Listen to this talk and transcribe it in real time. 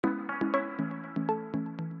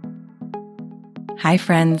Hi,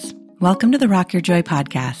 friends. Welcome to the Rock Your Joy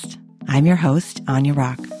podcast. I'm your host, Anya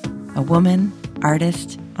Rock, a woman,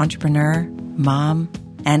 artist, entrepreneur, mom,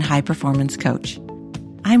 and high-performance coach.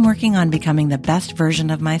 I'm working on becoming the best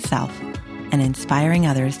version of myself and inspiring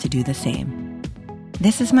others to do the same.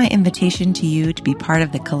 This is my invitation to you to be part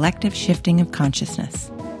of the collective shifting of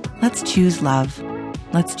consciousness. Let's choose love,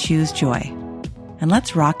 let's choose joy, and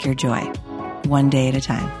let's rock your joy, one day at a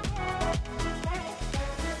time.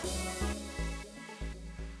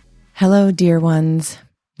 Hello, dear ones.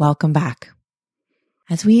 Welcome back.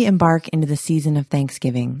 As we embark into the season of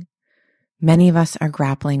Thanksgiving, many of us are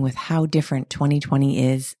grappling with how different 2020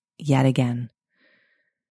 is yet again.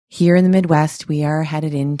 Here in the Midwest, we are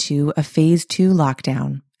headed into a phase 2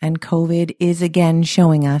 lockdown, and COVID is again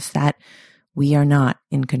showing us that we are not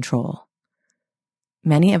in control.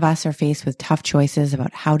 Many of us are faced with tough choices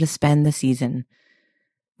about how to spend the season.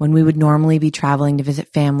 When we would normally be traveling to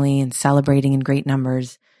visit family and celebrating in great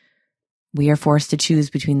numbers, we are forced to choose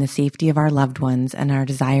between the safety of our loved ones and our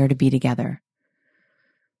desire to be together.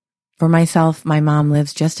 For myself, my mom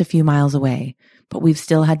lives just a few miles away, but we've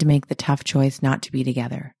still had to make the tough choice not to be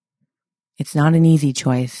together. It's not an easy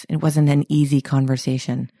choice. It wasn't an easy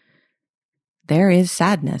conversation. There is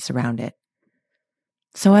sadness around it.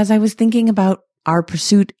 So as I was thinking about our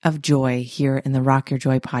pursuit of joy here in the Rock Your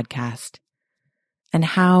Joy podcast, and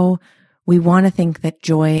how we want to think that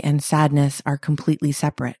joy and sadness are completely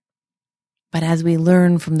separate. But as we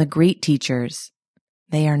learn from the great teachers,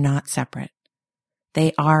 they are not separate.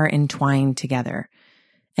 They are entwined together.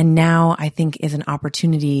 And now I think is an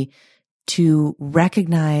opportunity to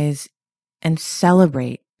recognize and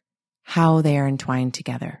celebrate how they are entwined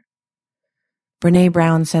together. Brené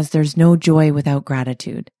Brown says there's no joy without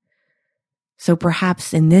gratitude. So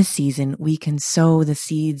perhaps in this season, we can sow the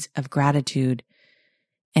seeds of gratitude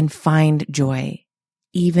and find joy,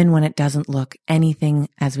 even when it doesn't look anything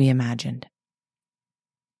as we imagined.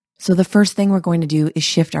 So the first thing we're going to do is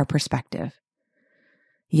shift our perspective.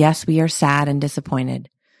 Yes, we are sad and disappointed,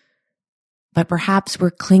 but perhaps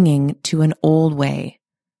we're clinging to an old way,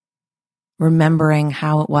 remembering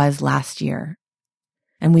how it was last year.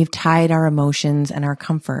 And we've tied our emotions and our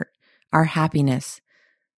comfort, our happiness,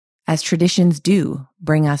 as traditions do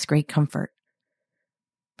bring us great comfort.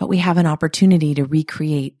 But we have an opportunity to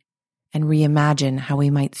recreate and reimagine how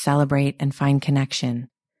we might celebrate and find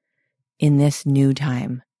connection in this new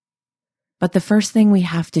time. But the first thing we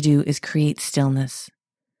have to do is create stillness.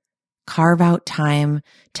 Carve out time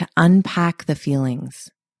to unpack the feelings,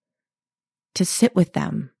 to sit with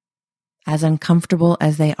them as uncomfortable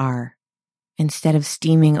as they are, instead of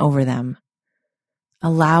steaming over them.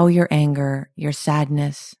 Allow your anger, your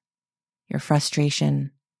sadness, your frustration,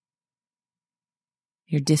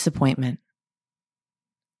 your disappointment.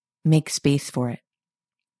 Make space for it.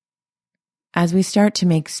 As we start to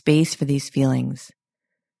make space for these feelings,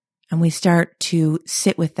 and we start to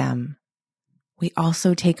sit with them, we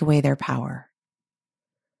also take away their power.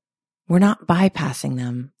 We're not bypassing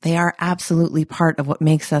them. They are absolutely part of what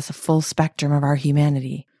makes us a full spectrum of our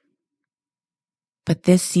humanity. But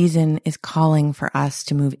this season is calling for us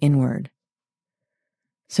to move inward.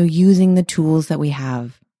 So using the tools that we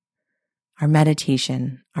have, our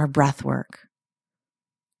meditation, our breath work,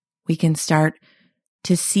 we can start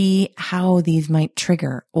to see how these might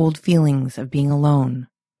trigger old feelings of being alone,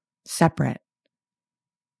 separate.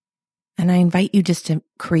 And I invite you just to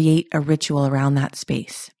create a ritual around that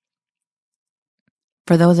space.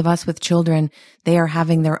 For those of us with children, they are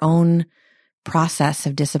having their own process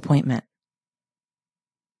of disappointment.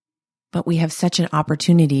 But we have such an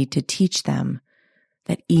opportunity to teach them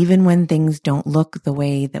that even when things don't look the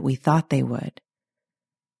way that we thought they would,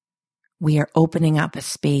 we are opening up a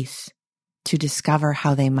space to discover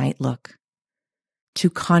how they might look,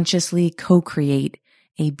 to consciously co-create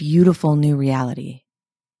a beautiful new reality.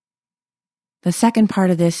 The second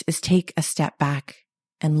part of this is take a step back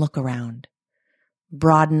and look around.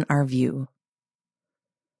 Broaden our view.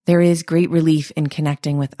 There is great relief in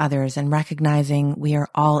connecting with others and recognizing we are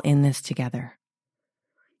all in this together.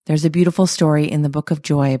 There's a beautiful story in the Book of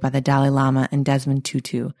Joy by the Dalai Lama and Desmond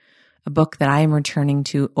Tutu, a book that I am returning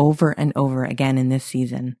to over and over again in this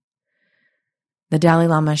season. The Dalai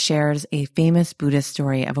Lama shares a famous Buddhist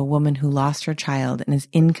story of a woman who lost her child and is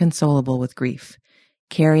inconsolable with grief,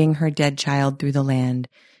 carrying her dead child through the land,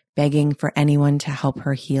 begging for anyone to help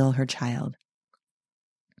her heal her child.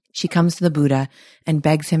 She comes to the Buddha and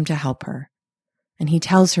begs him to help her. And he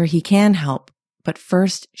tells her he can help, but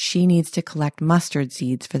first she needs to collect mustard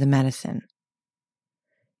seeds for the medicine.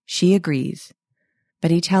 She agrees,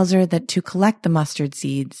 but he tells her that to collect the mustard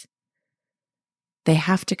seeds, they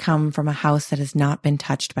have to come from a house that has not been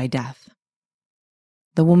touched by death.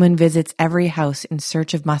 The woman visits every house in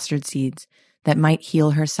search of mustard seeds that might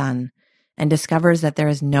heal her son and discovers that there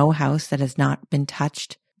is no house that has not been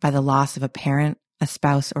touched by the loss of a parent, a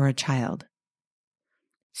spouse, or a child.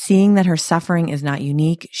 Seeing that her suffering is not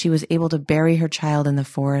unique, she was able to bury her child in the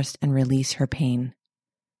forest and release her pain.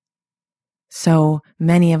 So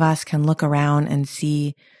many of us can look around and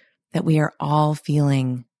see that we are all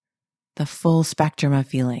feeling the full spectrum of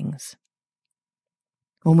feelings.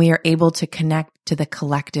 When we are able to connect to the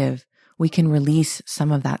collective, we can release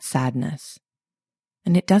some of that sadness.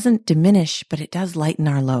 And it doesn't diminish, but it does lighten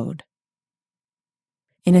our load.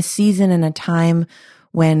 In a season and a time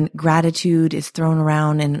when gratitude is thrown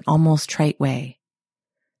around in an almost trite way,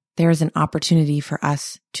 there is an opportunity for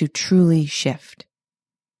us to truly shift.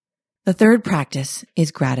 The third practice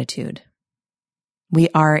is gratitude. We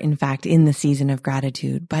are, in fact, in the season of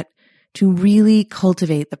gratitude, but to really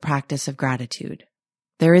cultivate the practice of gratitude,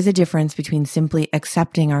 there is a difference between simply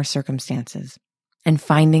accepting our circumstances and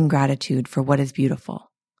finding gratitude for what is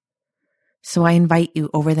beautiful. So I invite you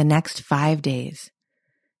over the next 5 days,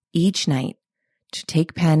 each night, to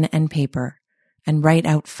take pen and paper and write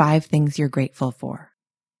out 5 things you're grateful for.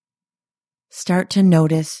 Start to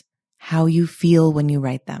notice how you feel when you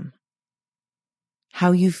write them,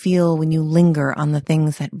 how you feel when you linger on the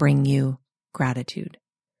things that bring you gratitude.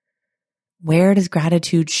 Where does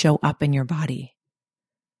gratitude show up in your body?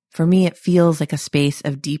 For me, it feels like a space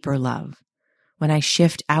of deeper love when I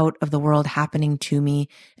shift out of the world happening to me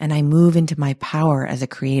and I move into my power as a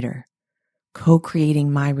creator,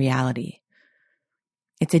 co-creating my reality.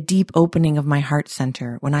 It's a deep opening of my heart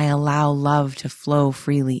center when I allow love to flow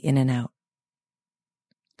freely in and out.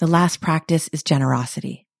 The last practice is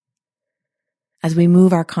generosity. As we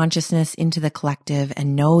move our consciousness into the collective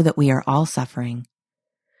and know that we are all suffering,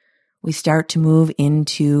 we start to move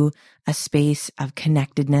into a space of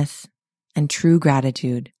connectedness and true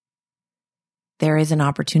gratitude. There is an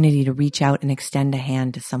opportunity to reach out and extend a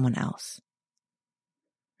hand to someone else.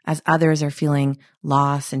 As others are feeling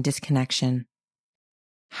loss and disconnection,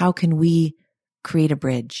 how can we create a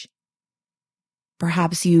bridge?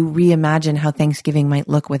 Perhaps you reimagine how Thanksgiving might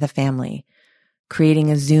look with a family, creating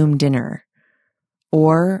a Zoom dinner,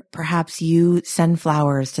 or perhaps you send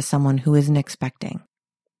flowers to someone who isn't expecting.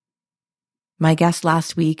 My guest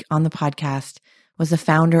last week on the podcast was the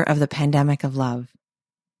founder of the Pandemic of Love.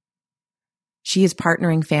 She is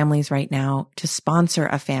partnering families right now to sponsor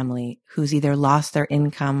a family who's either lost their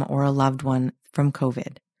income or a loved one from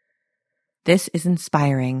COVID. This is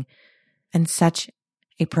inspiring and such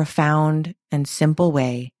a profound and simple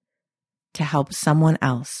way to help someone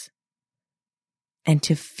else and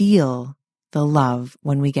to feel the love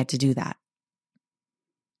when we get to do that.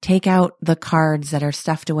 Take out the cards that are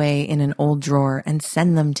stuffed away in an old drawer and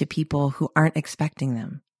send them to people who aren't expecting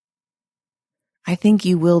them. I think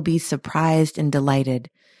you will be surprised and delighted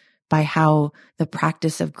by how the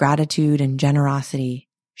practice of gratitude and generosity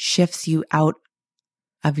shifts you out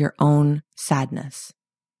of your own sadness,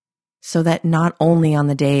 so that not only on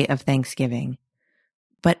the day of Thanksgiving,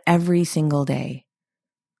 but every single day,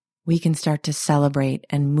 we can start to celebrate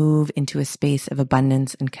and move into a space of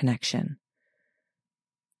abundance and connection,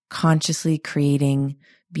 consciously creating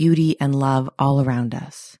beauty and love all around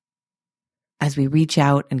us as we reach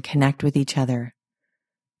out and connect with each other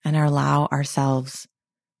and allow ourselves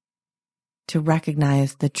to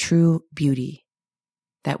recognize the true beauty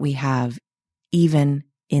that we have even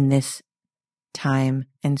in this time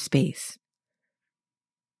and space.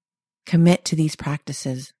 Commit to these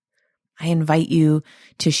practices. I invite you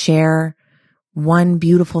to share one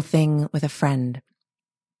beautiful thing with a friend,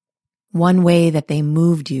 one way that they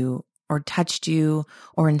moved you or touched you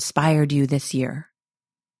or inspired you this year.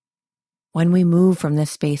 When we move from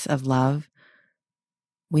this space of love,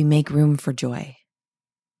 we make room for joy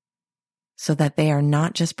so that they are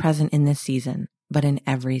not just present in this season, but in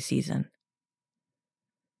every season.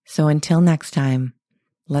 So until next time,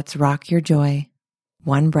 let's rock your joy,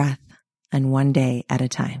 one breath and one day at a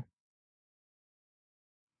time.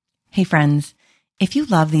 Hey friends, if you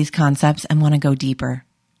love these concepts and want to go deeper,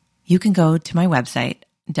 you can go to my website,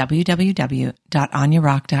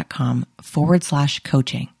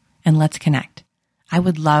 www.anyarock.com/coaching, and let's connect. I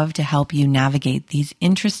would love to help you navigate these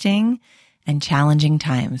interesting and challenging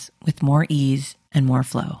times with more ease and more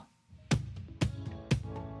flow.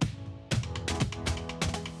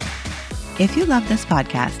 If you love this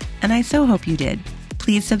podcast, and I so hope you did,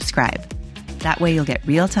 please subscribe. That way you'll get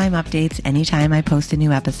real-time updates anytime I post a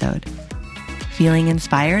new episode. Feeling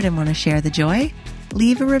inspired and want to share the joy?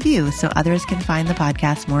 Leave a review so others can find the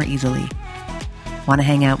podcast more easily. Want to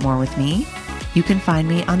hang out more with me? You can find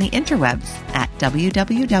me on the interwebs at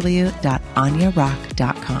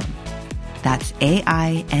www.anyarock.com. That's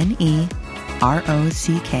AINEROCK.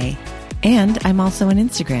 And I'm also on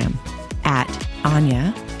Instagram at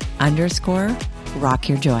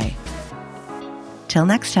Anya_rockyourjoy. Till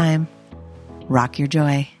next time, rock your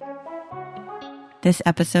joy. This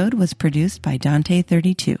episode was produced by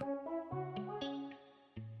Dante32.